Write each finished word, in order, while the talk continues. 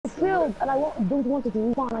failed, and I don't want to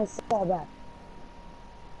respawn. I saw that.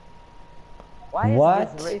 Why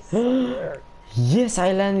is this race so weird? Yes,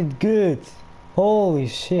 I landed good. Holy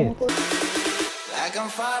shit. Like I'm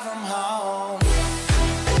far from home.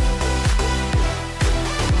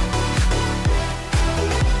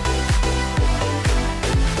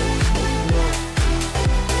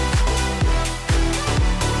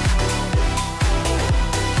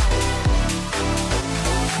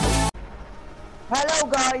 Hello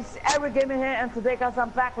guys, Eric Gamer here, and today guys I'm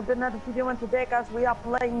back with another video, and today guys we are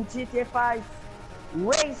playing GTA 5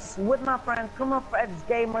 Race with my friends Criminal Freddys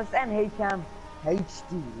Gamers and haitamdib.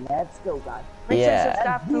 Let's go guys. Make sure you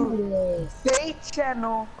subscribe to the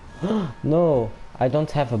channel. No, I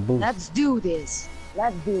don't have a boost. Let's do this.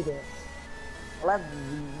 Let's do this. Let's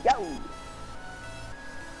go.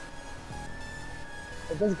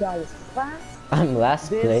 This guy is fast. I'm last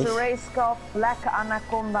place. This race called Black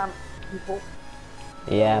Anaconda, people.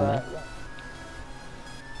 Yeah, man.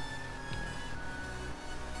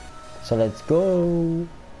 So let's go.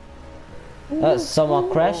 Someone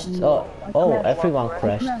crashed. Oh, everyone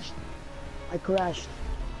crashed. I crashed.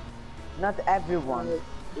 Not everyone.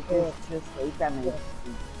 Because just haitamdib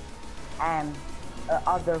and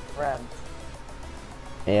other friends.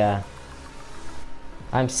 Yeah.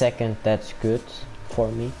 I'm second. That's good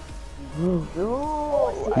for me.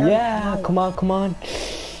 Yeah, come on, come on.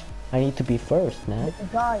 I need to be first, man.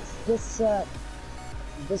 Guys, this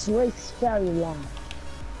race is very long.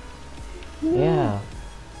 Yeah.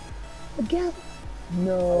 Again?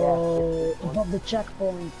 No, above the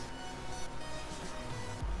checkpoint.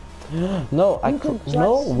 No, no,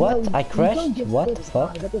 what? I crashed? What the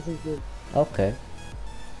fuck? That isn't good. Okay.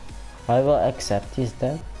 I will accept his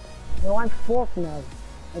death. No, I'm fourth now.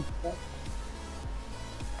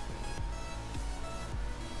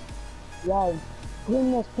 Wow.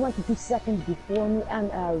 Grim was 22 seconds before me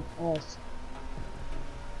and Eric also.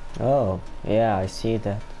 Oh, yeah, I see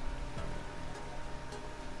that.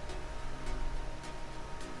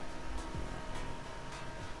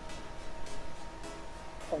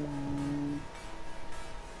 Come on.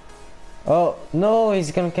 Oh, no,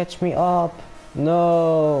 he's gonna catch me up.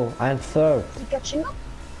 No, I'm third. Is he catching up?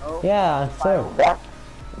 Oh. Yeah, I'm third.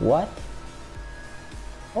 What?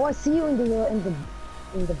 Oh, I see you in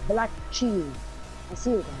the black shield. I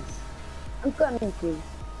see you guys. I'm coming through.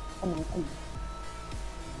 Come on, come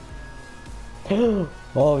on.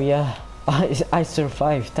 Oh yeah, I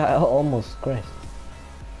survived. I almost crashed.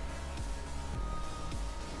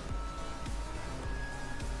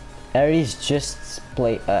 Aries just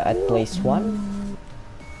at place 1.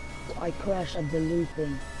 I crashed at the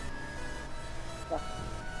looping.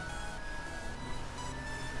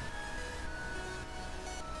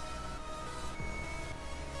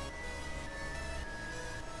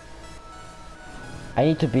 I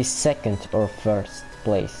need to be second or first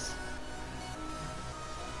place.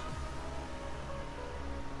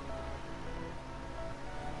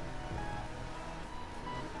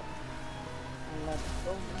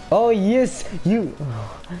 Oh yes,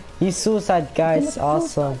 he's suicide, guys.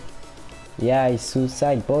 Awesome. Yeah, he's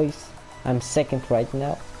suicide, boys. I'm second right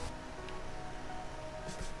now.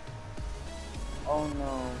 Oh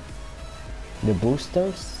no. The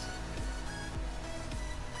boosters.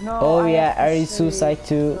 No, Oh I yeah, have to Aries suicide save.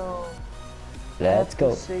 too. No, Let's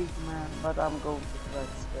go. Save, man, but I'm going to try to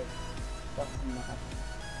save. Doesn't matter.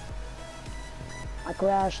 I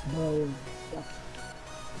crashed, bro. Yeah.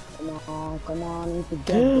 Come on, I need to get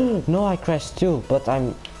there. No, I crashed too, but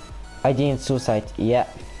I didn't suicide. Yeah,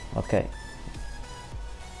 okay.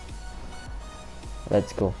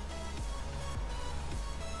 Let's go.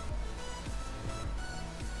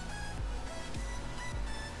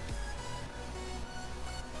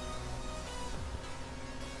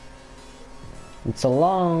 It's a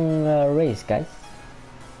long race, guys.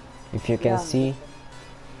 If you can see.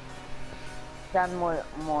 10 more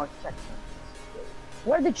seconds.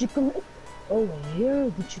 Where did you come? Oh, here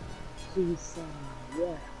did you suicide?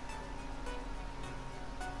 Yeah.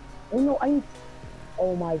 Oh no, I need.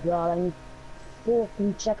 Oh my god, I need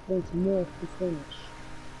 14 checkpoints more to finish.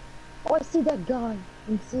 Oh, I see that guy.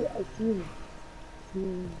 I see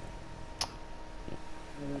him.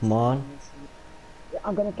 Come on. Yeah,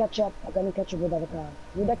 I'm gonna catch up. I'm gonna catch up with other car.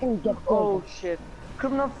 Maybe I can get Oh shit.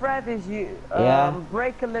 Criminal Freddys, you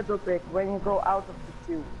break a little bit when you go out of the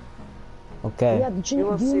queue. Okay. Yeah,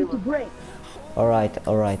 you need to break.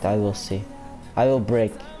 Alright, I will see. I will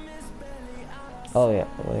break. Oh yeah,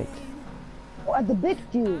 wait. Oh, at the big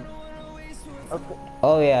queue. Okay.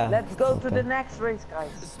 Oh yeah. Let's go to the next race,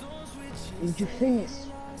 guys. Did you finish?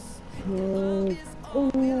 Oh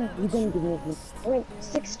no, you're gonna give me. Wait,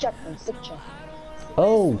 6 checkpoints, 6 checkpoints.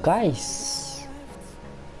 Oh, guys.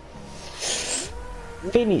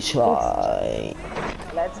 Finish line.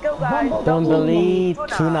 Let's go, guys. Don't believe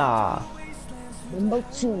tuna. Bumble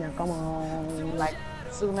tuna, come on. Like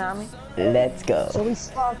tsunami. Let's go. So we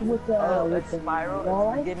start with The the spiral.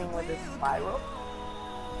 wall, It's beginning with a spiral.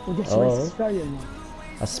 with the Oh. spiral one.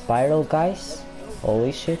 A spiral, guys.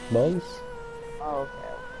 Holy shit, boys. Oh,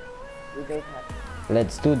 okay. We don't have.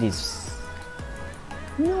 Let's do this.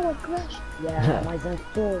 No, I crashed. Yeah, my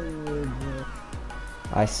Zentor.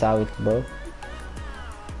 I saw it, bro.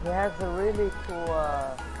 He has a really cool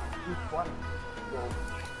F1.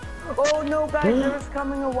 Oh no, guys! There is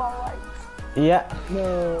coming a wall right. Yeah.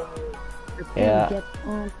 No. I can't Yeah. get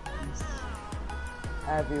on this.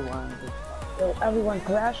 Everyone. So everyone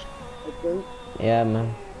crashed. Okay. Yeah, man.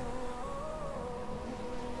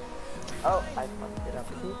 Oh, I fucked it up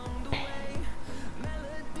too.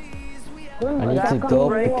 I need to Come go,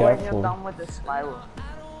 break be when you're careful. done with the spiral.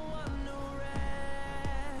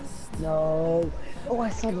 No. Oh, I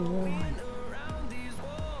saw the one.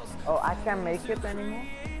 Oh, I can't make it anymore.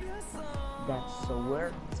 That's so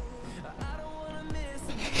weird.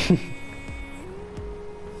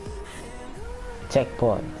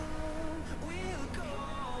 Checkpoint.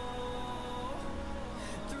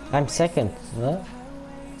 I'm second, huh?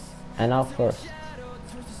 And now first.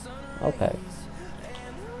 Okay.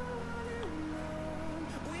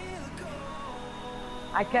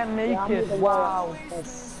 I can make Yeah, I'm it. with the Wow. wall.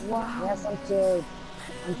 Yes. Wow. Yes, I'm third.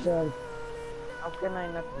 I'm third. How can I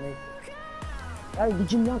not make it? Harry,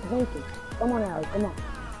 did you not make it? Come on, Harry, come on.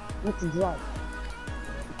 You need to drive.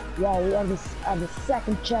 Yeah, we are at the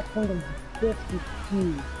second checkpoint of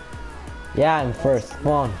 52. Yeah, I'm first. Come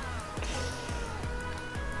on.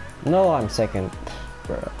 No, I'm second.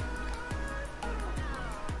 Bro.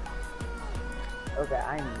 Okay,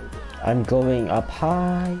 I made it. I'm going up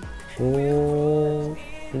high.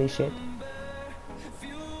 Holy shit.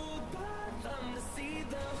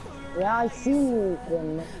 Yeah, I see you,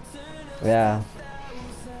 Quinn. Yeah.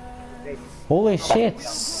 Holy shit.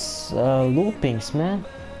 Loopings, man.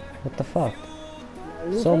 What the fuck?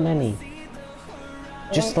 So many.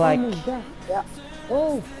 Just like Almost there. Yeah.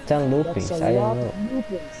 Oh, 10 that's loopings. a I lot don't know. of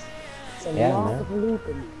loopings. It's a Yeah, lot man. of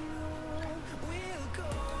looping.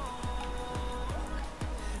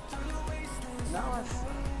 Now it's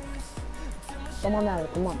Come on, Harry,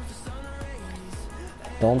 come on.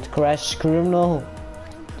 Don't crash, criminal.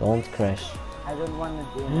 Don't crash. I don't want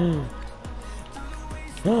to do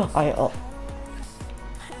it.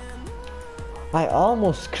 I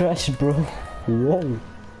almost crashed, bro. Whoa.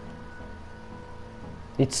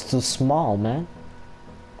 It's too small, man.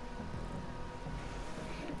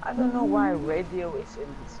 I don't know why radio is in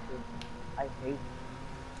this game. I hate it.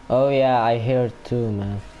 Oh yeah, I hear it too,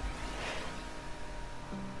 man.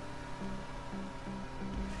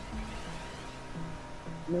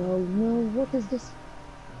 No, no, what is this?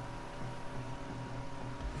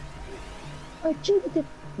 I cheated it.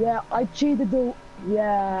 Yeah, I cheated it.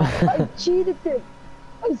 Yeah, I cheated it.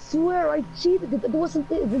 I swear I cheated it. It wasn't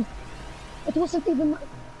even my...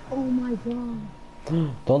 Oh my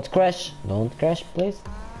god. Don't crash. Don't crash, please.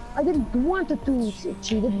 I didn't want it to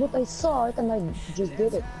cheat it, but I saw it and I just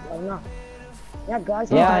did it. Why not? Yeah,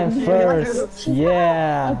 guys. Yeah, I I'm cheated first. it. I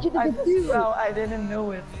Yeah. cheated I it too. well, I didn't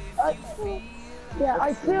know it. Yeah,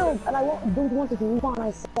 I failed and I don't want it to refund.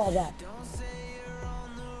 I saw that.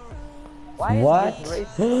 Why is What? this race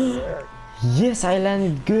so weird? Yes, I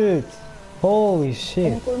landed good. Holy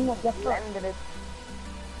shit. Landed it.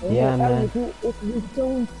 Yeah, man. If we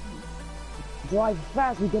don't drive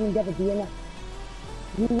fast, we're gonna get a DNF.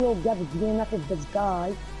 We will get a DNF if this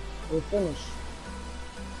guy will finish.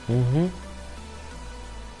 Mm-hmm.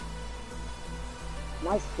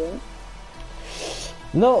 Nice thing.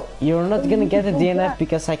 No, you're not gonna get a go DNF back.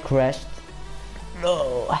 because I crashed.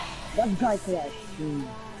 No. That guy crashed.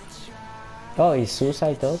 Oh, he's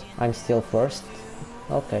suicidal. I'm still first.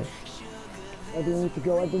 Okay. Where do you need to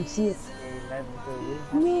go? I didn't see it. Okay, let's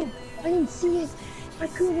do it. No, I didn't see it. I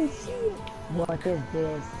couldn't see it. What is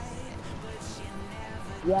this?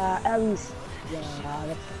 Yeah, Aries.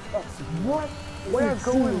 Yeah, that's what? We're Didn't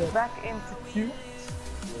see going it. back into Q.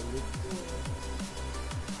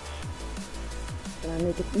 Can I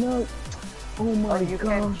make it? No. Oh my you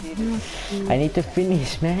god. can't cheat. I need to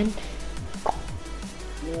finish, man.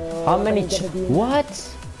 No, How I many? didn't get a DNF. What?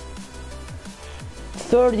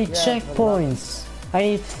 30 checkpoints. I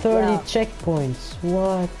need 30 Yeah. checkpoints.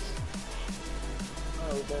 What?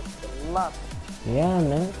 Oh, that's a lot. Yeah,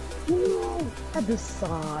 man. No, at the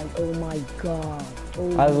side. Oh my god.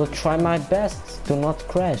 Oh, I will try my best to not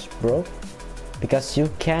crash, bro. Because you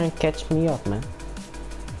can't catch me up, man.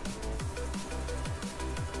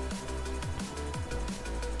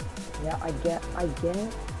 Yeah, I get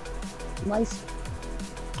it. Nice.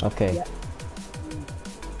 Okay. Yeah.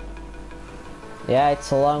 Yeah,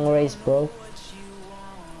 it's a long race, bro.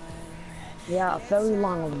 Yeah, very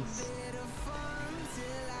long ones.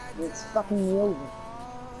 It's fucking over.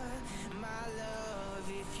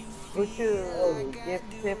 We should give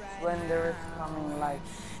tips when there is coming like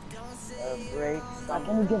a break.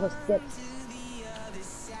 Can you give us tips?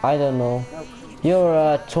 I don't know. No,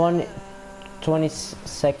 You're 20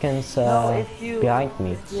 seconds behind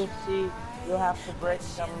me. If you see you have to break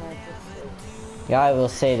somewhere, just Yeah, I will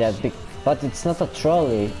say that, but it's not a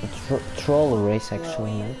troll race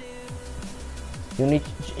actually, man. You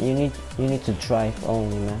need to drive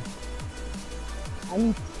only, man. I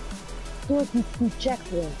need 32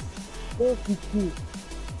 checkpoints. 32.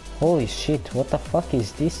 Holy shit! What the fuck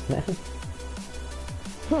is this, man?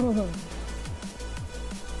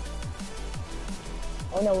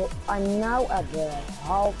 Oh no, I'm now at the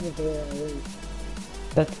half of the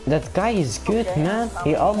race. That guy is good, Okay, man.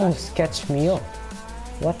 He almost catch me up.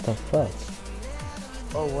 What the fuck?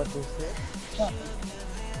 oh, what is it?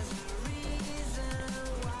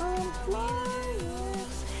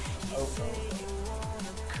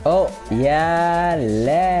 Oh yeah,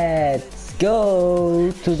 let's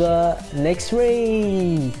go to the next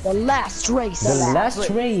race. The last race. The last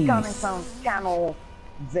race. Coming from Channel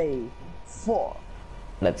V4.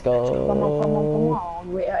 Let's Come on, come go.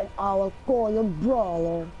 on. We are our Coil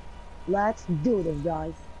Brawler. Let's do this,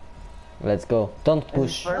 guys. Let's go. Don't It's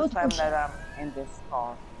push. the first time push. that I'm in this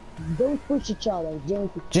car. Don't push each other.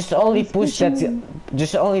 Don't Just only He's push that. pushing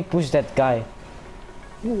Just only push that guy.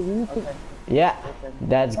 you. We need to, Okay. Yeah,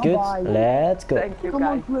 that's good. Bye-bye. Let's go. Thank you come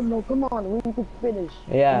on, guys. Criminal. Come on. We need to finish.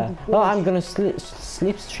 Yeah. We need to Oh, I'm finish. gonna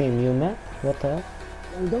sleep stream you, man. What the hell?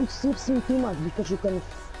 And don't sleep stream too much because you can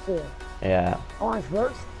fail. Yeah. On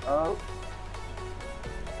first. Oh,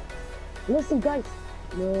 Listen, guys.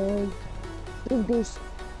 No. Take this.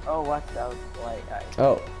 oh, watch out. Why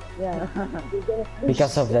Oh, Yeah. You're gonna push.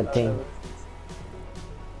 because of that thing.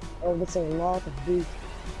 Oh, that's a lot of beat.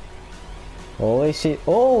 Oh, I see.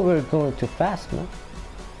 Oh, we're going too fast, man.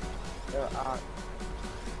 there are.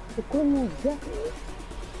 The Criminal death.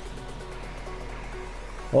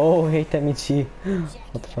 Oh, haitamdib.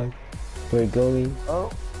 What the fuck? We're going.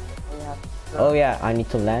 Oh, we have. Oh yeah, I need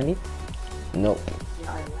to land it. Nope.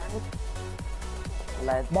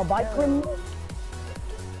 Let's Bye-bye, go. Criminal.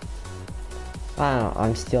 Ah,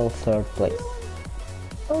 I'm still third place.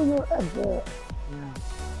 Oh, you're at the...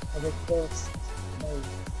 Yeah. At the first base.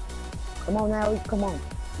 Come on, Harry, come on.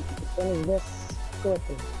 Finish this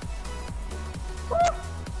quickly.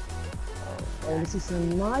 Oh, this is a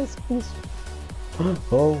nice piece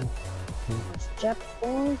Oh. of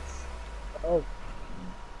checkpoints. Oh.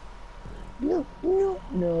 No, no,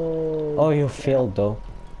 no. Oh, you failed though.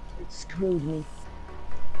 It screwed me.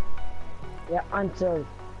 Yeah, I'm third.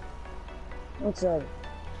 I'm third.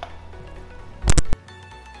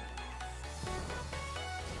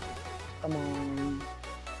 Come on.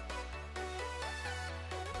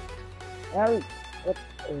 Harry, what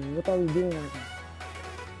are you doing right now?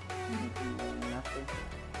 Nothing.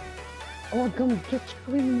 Oh, come catch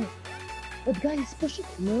Criminal. That guy is pushing.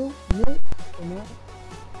 No, no, come on.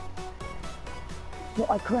 No,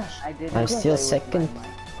 I crashed. I didn't. I'm play still with my second. mic,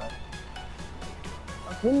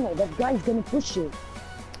 but- Criminal, that guy's gonna push you.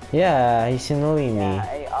 Yeah, he's annoying me. Yeah,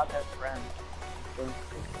 a other friend.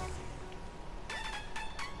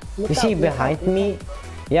 Look Is out, he look behind out, look me?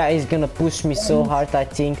 Yeah, he's gonna push me so hard, I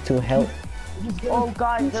think, to help. out. He's gonna Oh,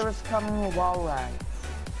 guys, push. there is coming a wall ride.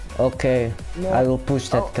 Okay, No. I will push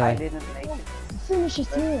that Oh, I guy. didn't make it. Finish it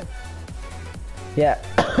here. Yeah,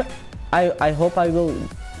 I hope I will.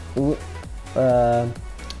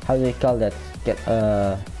 How do they call that? Get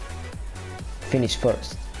finish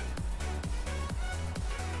first.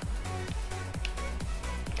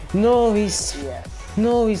 No,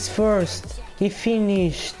 he's first. He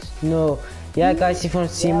finished. No. Yeah, guys, if you want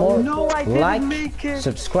to see more, No, I didn't like, make it.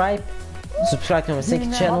 subscribe to my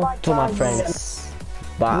second channel, to my friends.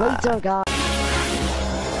 Bye. Later, guys.